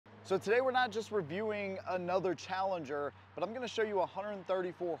So today we're not just reviewing another Challenger, but I'm gonna show you a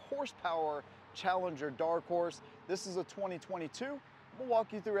 134 horsepower Challenger Dark Horse. This is a 2022. We'll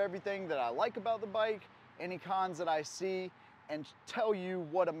walk you through everything that I like about the bike, any cons that I see, and tell you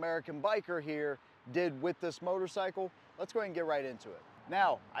what American Biker here did with this motorcycle. Let's go ahead and get right into it.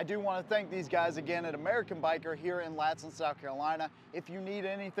 Now, I do want to thank these guys again at American Biker here in Latson, South Carolina. If you need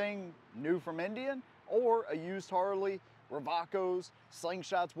anything new from Indian or a used Harley, Ravacos,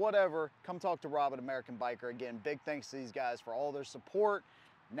 slingshots, whatever, come talk to Rob at American Biker. Again, big thanks to these guys for all their support.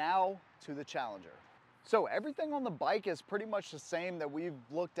 Now to the Challenger. So everything on the bike is pretty much the same that we've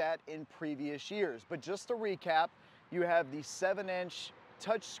looked at in previous years. But just to recap, you have the 7-inch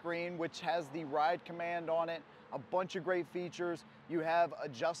touchscreen, which has the ride command on it, a bunch of great features. You have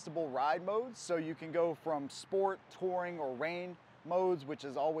adjustable ride modes, so you can go from sport, touring, or rain modes, which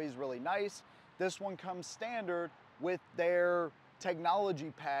is always really nice. This one comes standard with their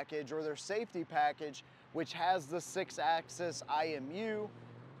technology package or their safety package, which has the 6-axis IMU,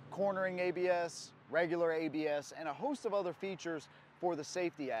 cornering ABS, regular ABS, and a host of other features for the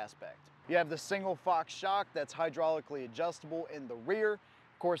safety aspect. You have the single Fox shock that's hydraulically adjustable in the rear.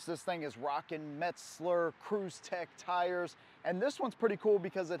 Of course, this thing is rocking Metzler Cruise Tech tires, and this one's pretty cool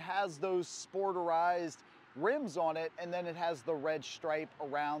because it has those sporterized rims on it, and then it has the red stripe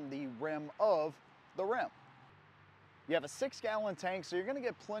around the rim of the rim. You have a 6-gallon tank, so you're gonna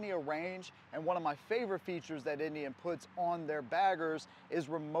get plenty of range, and one of my favorite features that Indian puts on their baggers is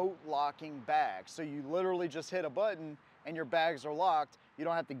remote locking bags. So you literally just hit a button and your bags are locked. You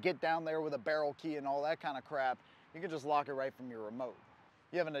don't have to get down there with a barrel key and all that kind of crap. You can just lock it right from your remote.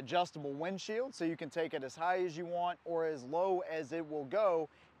 You have an adjustable windshield, so you can take it as high as you want or as low as it will go,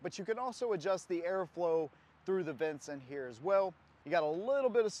 but you can also adjust the airflow through the vents in here as well. You got a little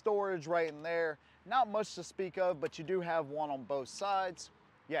bit of storage right in there. Not much to speak of, but you do have one on both sides.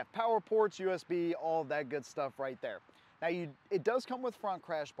 You have power ports, USB, all that good stuff right there. Now, it does come with front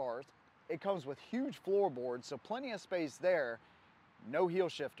crash bars. It comes with huge floorboards, so plenty of space there. No heel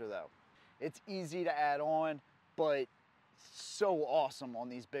shifter though. It's easy to add on, but so awesome on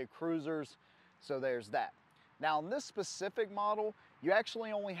these big cruisers. So there's that. Now, in this specific model, you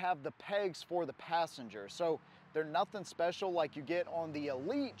actually only have the pegs for the passenger. So they're nothing special like you get on the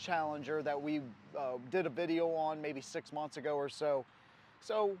Elite Challenger that we did a video on maybe 6 months ago or so.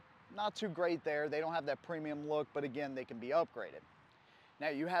 So not too great there. They don't have that premium look, but again, they can be upgraded. Now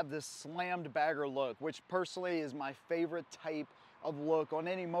you have this slammed bagger look, which personally is my favorite type of look on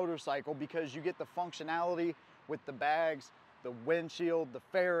any motorcycle because you get the functionality with the bags, the windshield, the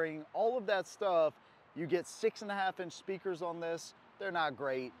fairing, all of that stuff. You get 6.5-inch speakers on this. They're not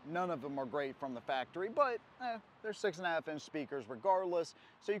great. None of them are great from the factory, but they're 6.5-inch speakers regardless,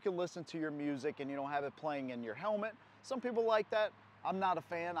 so you can listen to your music and you don't have it playing in your helmet. Some people like that. I'm not a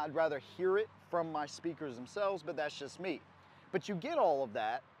fan. I'd rather hear it from my speakers themselves, but that's just me. But you get all of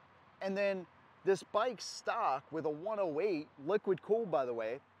that, and then this bike stock with a 108, liquid cooled by the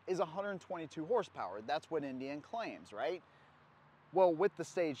way, is 122 horsepower. That's what Indian claims, right? Well, with the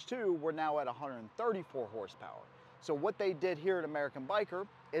Stage 2, we're now at 134 horsepower. So what they did here at American Biker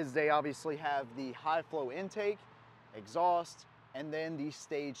is they obviously have the high flow intake, exhaust, and then the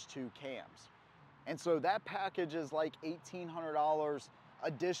Stage 2 cams. And so that package is like $1,800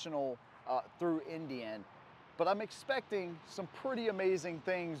 additional through Indian. But I'm expecting some pretty amazing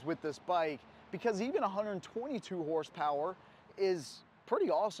things with this bike because even 122 horsepower is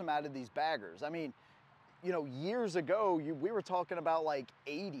pretty awesome out of these baggers. I mean, you know, years ago, we were talking about like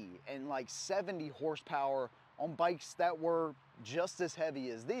 80 and like 70 horsepower on bikes that were just as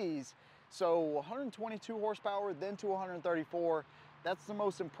heavy as these. So 122 horsepower, then to 134, that's the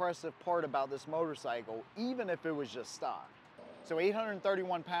most impressive part about this motorcycle, even if it was just stock. So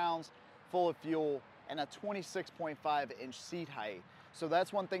 831 pounds, full of fuel, and a 26.5-inch seat height. So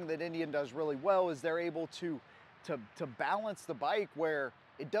that's one thing that Indian does really well is they're able to balance the bike where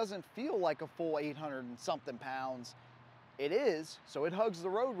it doesn't feel like a full 800 and something pounds. It is, so it hugs the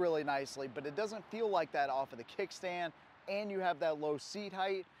road really nicely, but it doesn't feel like that off of the kickstand, and you have that low seat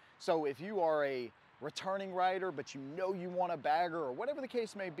height. So if you are a returning rider, but you know you want a bagger or whatever the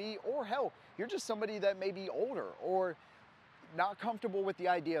case may be, or hell, you're just somebody that may be older or not comfortable with the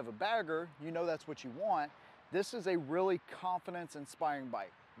idea of a bagger, you know that's what you want, this is a really confidence-inspiring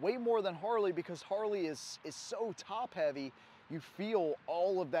bike. Way more than Harley because Harley is so top heavy, you feel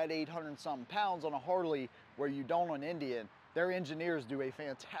all of that 800 something pounds on a Harley where you don't on Indian. Their engineers do a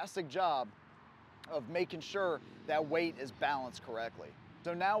fantastic job of making sure that weight is balanced correctly.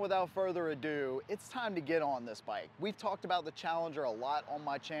 So now without further ado, it's time to get on this bike. We've talked about the Challenger a lot on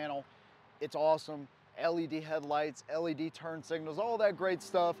my channel. It's awesome. LED headlights, LED turn signals, all that great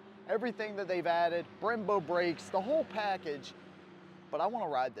stuff. everything that they've added, Brembo brakes, the whole package, but I want to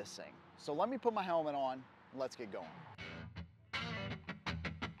ride this thing. So let me put my helmet on and let's get going.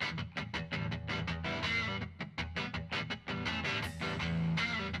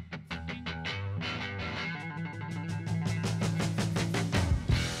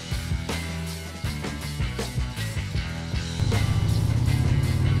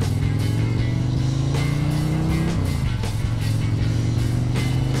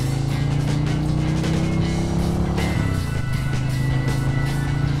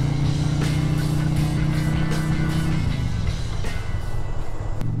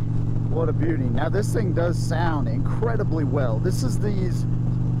 What a beauty. Now this thing does sound incredibly well. This is these,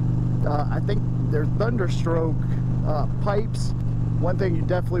 I think they're Thunderstroke pipes. One thing you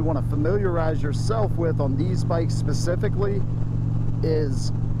definitely want to familiarize yourself with on these bikes specifically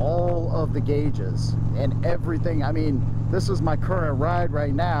is all of the gauges and everything. I mean, this is my current ride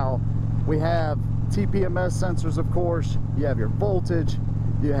right now. We have TPMS sensors, of course. You have your voltage,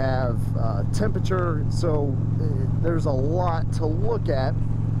 you have temperature. So there's a lot to look at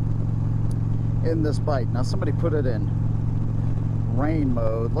in this bike. Now somebody put it in rain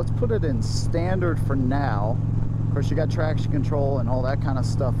mode. Let's put it in standard for now. Of course, you got traction control and all that kind of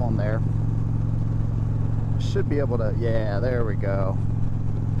stuff on there. Should be able to, yeah, there we go.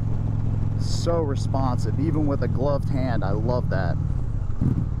 So responsive, even with a gloved hand. I love that.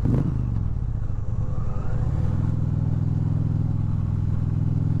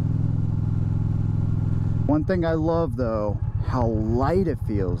 One thing I love though, how light it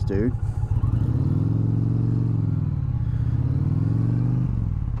feels, dude.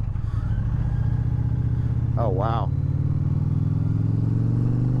 Oh, wow.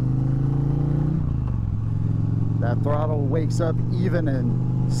 That throttle wakes up even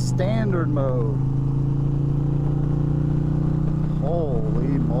in standard mode. Holy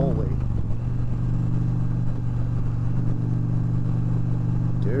moly.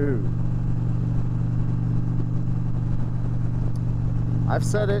 Dude. I've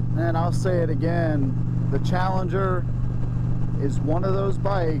said it and I'll say it again. The Challenger is one of those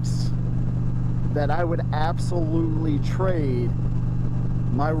bikes that I would absolutely trade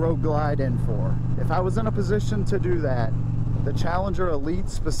my Road Glide in for. If I was in a position to do that, the Challenger Elite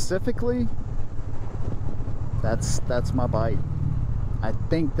specifically, that's my bike. I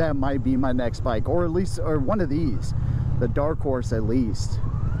think that might be my next bike, or at least, or one of these, the Dark Horse at least.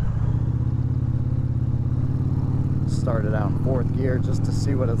 Started out in fourth gear just to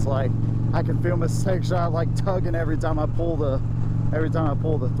see what it's like. I can feel my stick shot like tugging every time I pull the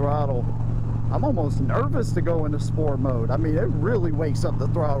throttle. I'm almost nervous to go into sport mode. I mean, it really wakes up the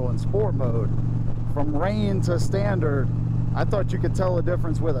throttle in sport mode. From rain to standard, I thought you could tell a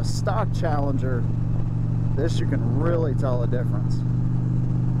difference with a stock Challenger. This, you can really tell a difference.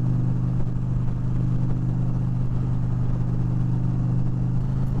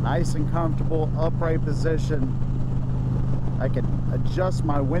 Nice and comfortable, upright position. I can adjust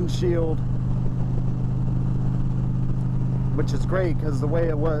my windshield, which is great because the way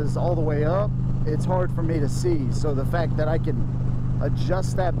it was all the way up, it's hard for me to see. So the fact that I can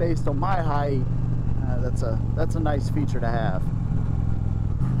adjust that based on my height, that's a nice feature to have.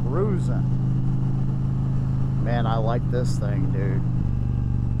 Cruising. Man, I like this thing, dude.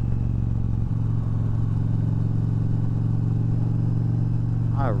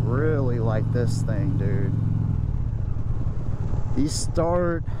 I really like this thing, dude. These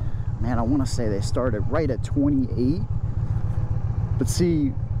start, man, I want to say they started right at 28. But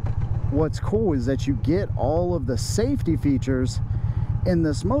see, what's cool is that you get all of the safety features in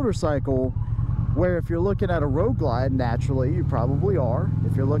this motorcycle, where if you're looking at a Road Glide, naturally, you probably are.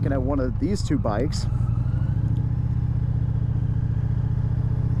 If you're looking at one of these two bikes,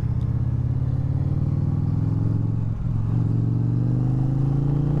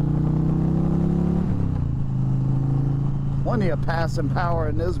 plenty of passing power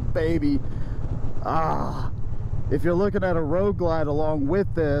in this baby. If you're looking at a Road Glide along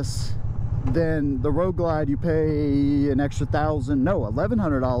with this, then the Road Glide you pay an extra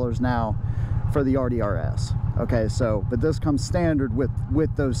 $1,100 now for the RDRS. Okay, so but this comes standard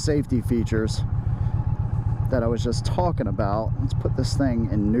with those safety features that I was just talking about. Let's put this thing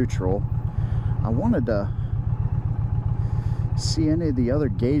in neutral. I wanted to see any of the other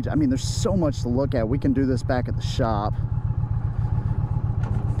gauge. I mean, there's so much to look at. We can do this back at the shop.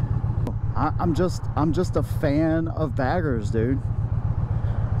 I'm just a fan of baggers, dude.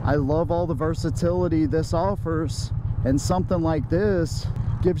 I love all the versatility this offers, and something like this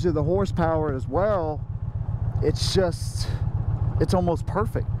gives you the horsepower as well. It's almost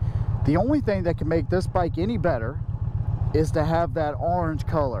perfect. The only thing that can make this bike any better is to have that orange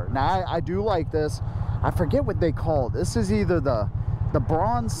color. Now I do like this. I forget what they call it. This is either the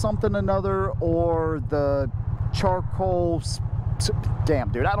bronze something another or the charcoal.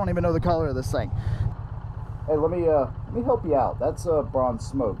 Damn, dude, I don't even know the color of this thing. Hey, let me help you out. That's a bronze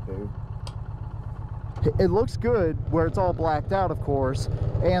smoke, dude. It looks good where it's all blacked out, of course,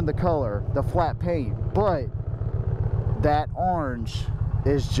 and the color, the flat paint, but that orange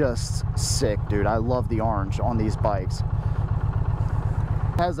is just sick, dude. I love the orange on these bikes.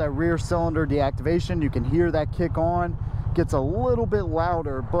 It has that rear cylinder deactivation. You can hear that kick on. Gets a little bit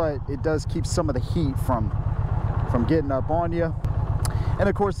louder, but it does keep some of the heat from getting up on you. And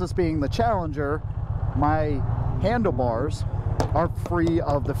of course, this being the Challenger, my handlebars are free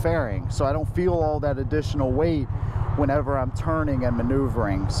of the fairing, so I don't feel all that additional weight whenever I'm turning and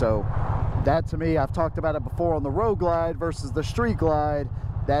maneuvering. So that, to me, I've talked about it before on the road glide versus the street glide,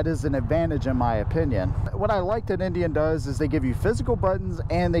 that is an advantage in my opinion. What I like that Indian does is they give you physical buttons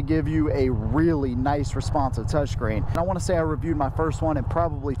and they give you a really nice responsive touchscreen. And I want to say I reviewed my first one in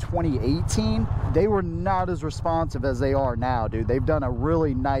probably 2018. They were not as responsive as they are now, dude. They've done a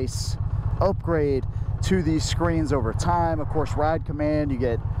really nice upgrade to these screens over time. Of course, Ride Command, you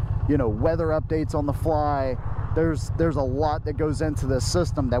get, you know, weather updates on the fly. There's a lot that goes into this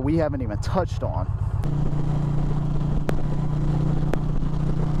system that we haven't even touched on.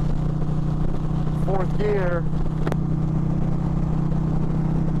 Fourth gear.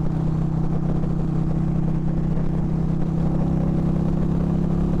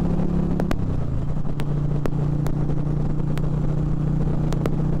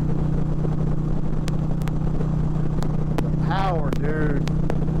 The power, dude.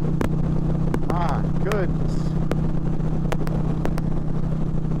 My goodness.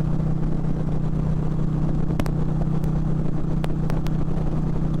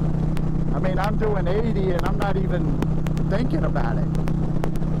 I mean, I'm doing 80 and I'm not even thinking about it.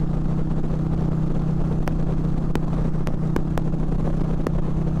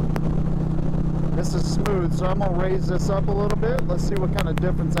 This is smooth, so I'm gonna raise this up a little bit. Let's see what kind of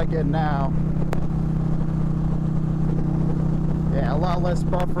difference I get now. Yeah, a lot less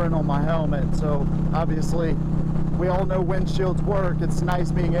buffering on my helmet, so obviously we all know windshields work. It's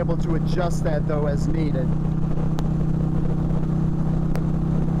nice being able to adjust that though as needed.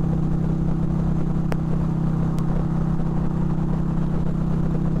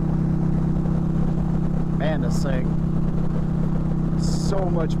 Man, this thing is so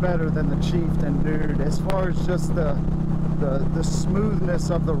much better than the Chieftain, dude. As far as just the smoothness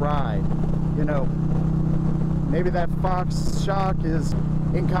of the ride, you know, maybe that Fox shock is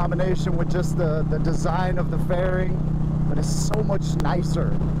in combination with just the design of the fairing, but it's so much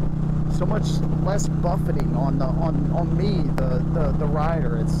nicer, so much less buffeting on me, the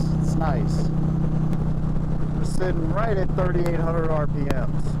rider. It's nice. We're sitting right at 3,800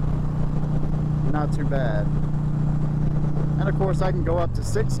 RPMs. Not too bad. And of course I can go up to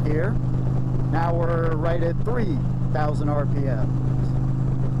 6th gear. Now we're right at 3,000 RPM.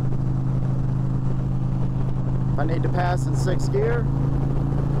 If I need to pass in 6th gear,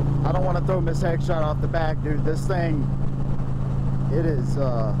 I don't want to throw Miss Headshot off the back, dude. This thing, it is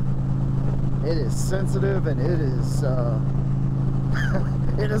sensitive and it is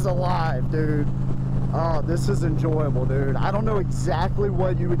it is alive, dude. Oh, this is enjoyable, dude. I don't know exactly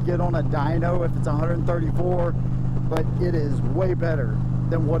what you would get on a dyno if it's 134, but it is way better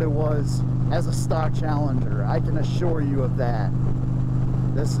than what it was as a stock Challenger. I can assure you of that.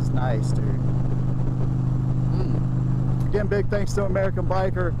 This is nice, dude. Again, big thanks to American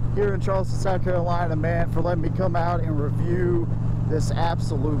Biker here in Charleston, South Carolina, man, for letting me come out and review this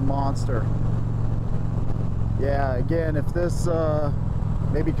absolute monster. Yeah, again, if this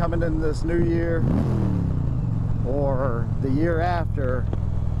maybe coming in this new year or the year after,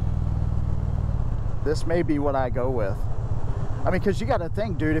 this may be what I go with. I mean, because you got to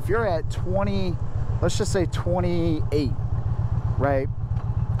think, dude, if you're at 20, let's just say 28, right,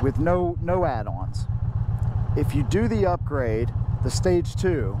 with no add-ons, if you do the upgrade, the stage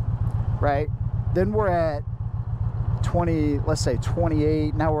 2, right, then we're at 20, let's say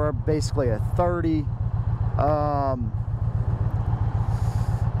 28, now we're basically at 30.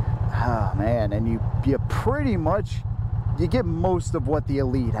 Oh man, and you pretty much, you get most of what the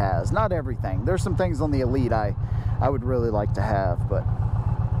Elite has. Not everything. There's some things on the Elite I would really like to have, but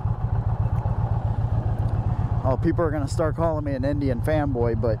oh, people are gonna start calling me an Indian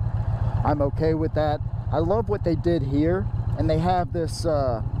fanboy, but I'm okay with that. I love what they did here, and they have this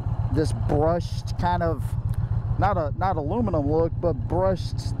this brushed kind of not aluminum look, but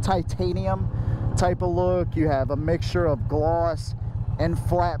brushed titanium type of look. You have a mixture of gloss and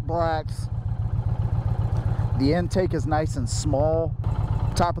flat blacks. The intake is nice and small.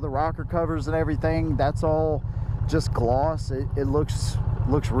 Top of the rocker covers and everything, that's all just gloss. It looks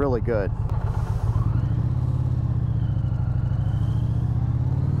really good.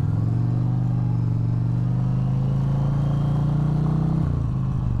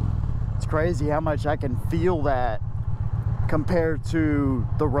 It's crazy how much I can feel that compared to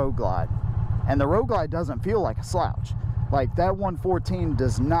the Road Glide. And the Road Glide doesn't feel like a slouch. Like that 114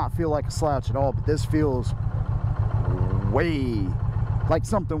 does not feel like a slouch at all, but this feels way like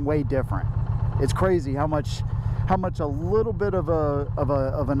something way different. It's crazy how much a little bit of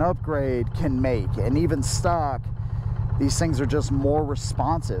an upgrade can make. And even stock, these things are just more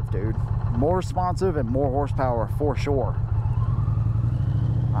responsive, dude. More responsive and more horsepower for sure.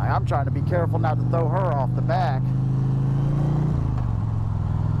 I'm trying to be careful not to throw her off the back,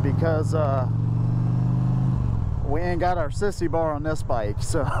 because we ain't got our sissy bar on this bike.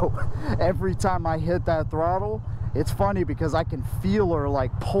 So every time I hit that throttle, it's funny because I can feel her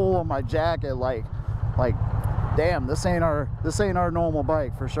like pull on my jacket, like damn, this ain't our normal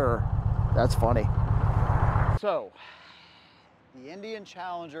bike for sure. That's funny. So the Indian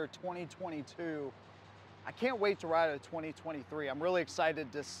Challenger 2022, I can't wait to ride a 2023. I'm really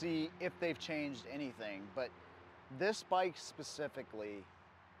excited to see if they've changed anything, but this bike specifically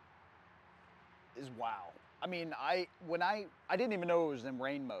is wow. I mean, I didn't even know it was in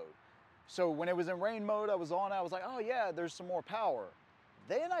rain mode. So when it was in rain mode, I was like, oh yeah, there's some more power.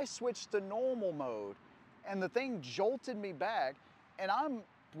 Then I switched to normal mode and the thing jolted me back, and I'm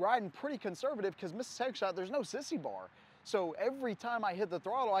riding pretty conservative because Mrs. Headshot, there's no sissy bar. So every time I hit the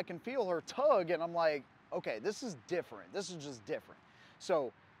throttle, I can feel her tug, and I'm like, okay, this is different. This is just different.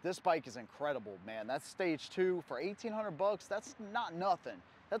 So this bike is incredible, man. That's stage 2 for 1,800 bucks. That's not nothing.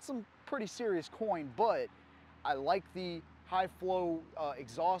 That's some pretty serious coin, but I like the high flow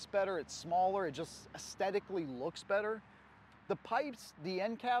exhaust better. It's smaller. It just aesthetically looks better. The pipes, the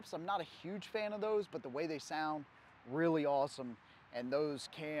end caps, I'm not a huge fan of those, but the way they sound, really awesome. And those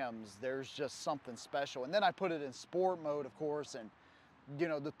cams, there's just something special. And then I put it in sport mode, of course, and you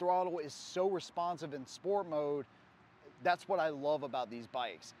know, the throttle is so responsive in sport mode. That's what I love about these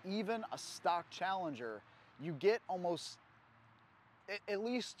bikes. Even a stock Challenger, you get almost at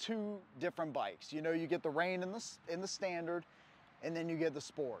least 2 different bikes. You know, you get the rain in the standard, and then you get the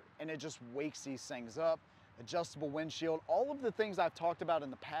sport, and it just wakes these things up. Adjustable windshield, all of the things I've talked about in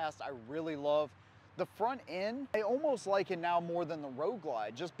the past, I really love. The front end, I almost like it now more than the Road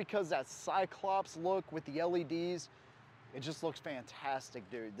Glide, just because that Cyclops look with the LEDs, it just looks fantastic,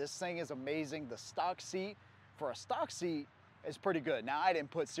 dude. This thing is amazing. The stock seat, for a stock seat, is pretty good. Now, I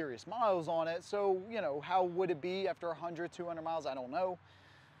didn't put serious miles on it, so, you know, how would it be after 100, 200 miles? I don't know.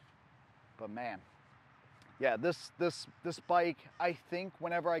 But man, yeah, this bike, I think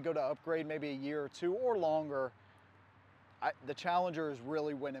whenever I go to upgrade, maybe a year or 2 or longer, the Challenger is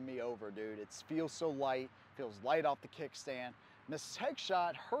really winning me over, dude. It feels so light, feels light off the kickstand. Mrs.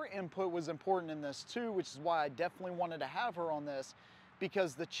 Headshot, her input was important in this too, which is why I definitely wanted to have her on this,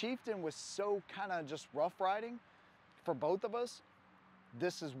 because the Chieftain was so kind of just rough riding for both of us.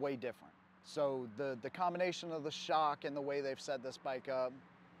 This is way different. So the combination of the shock and the way they've set this bike up,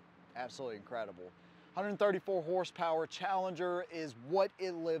 absolutely incredible. 134 horsepower Challenger is what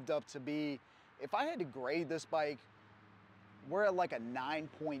it lived up to be. If I had to grade this bike, we're at like a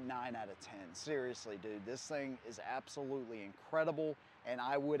 9.9 out of 10. Seriously, dude, this thing is absolutely incredible, and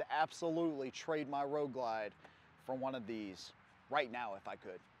I would absolutely trade my Road Glide for one of these right now if I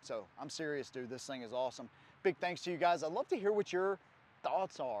could. So I'm serious, dude, this thing is awesome. Big thanks to you guys. I'd love to hear what your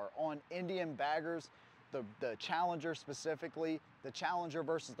thoughts are on Indian baggers, the Challenger specifically, the Challenger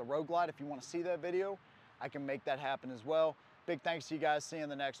versus the Road Glide. If you want to see that video, I can make that happen as well. Big thanks to you guys. See you in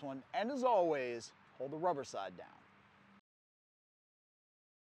the next one. And as always, hold the rubber side down.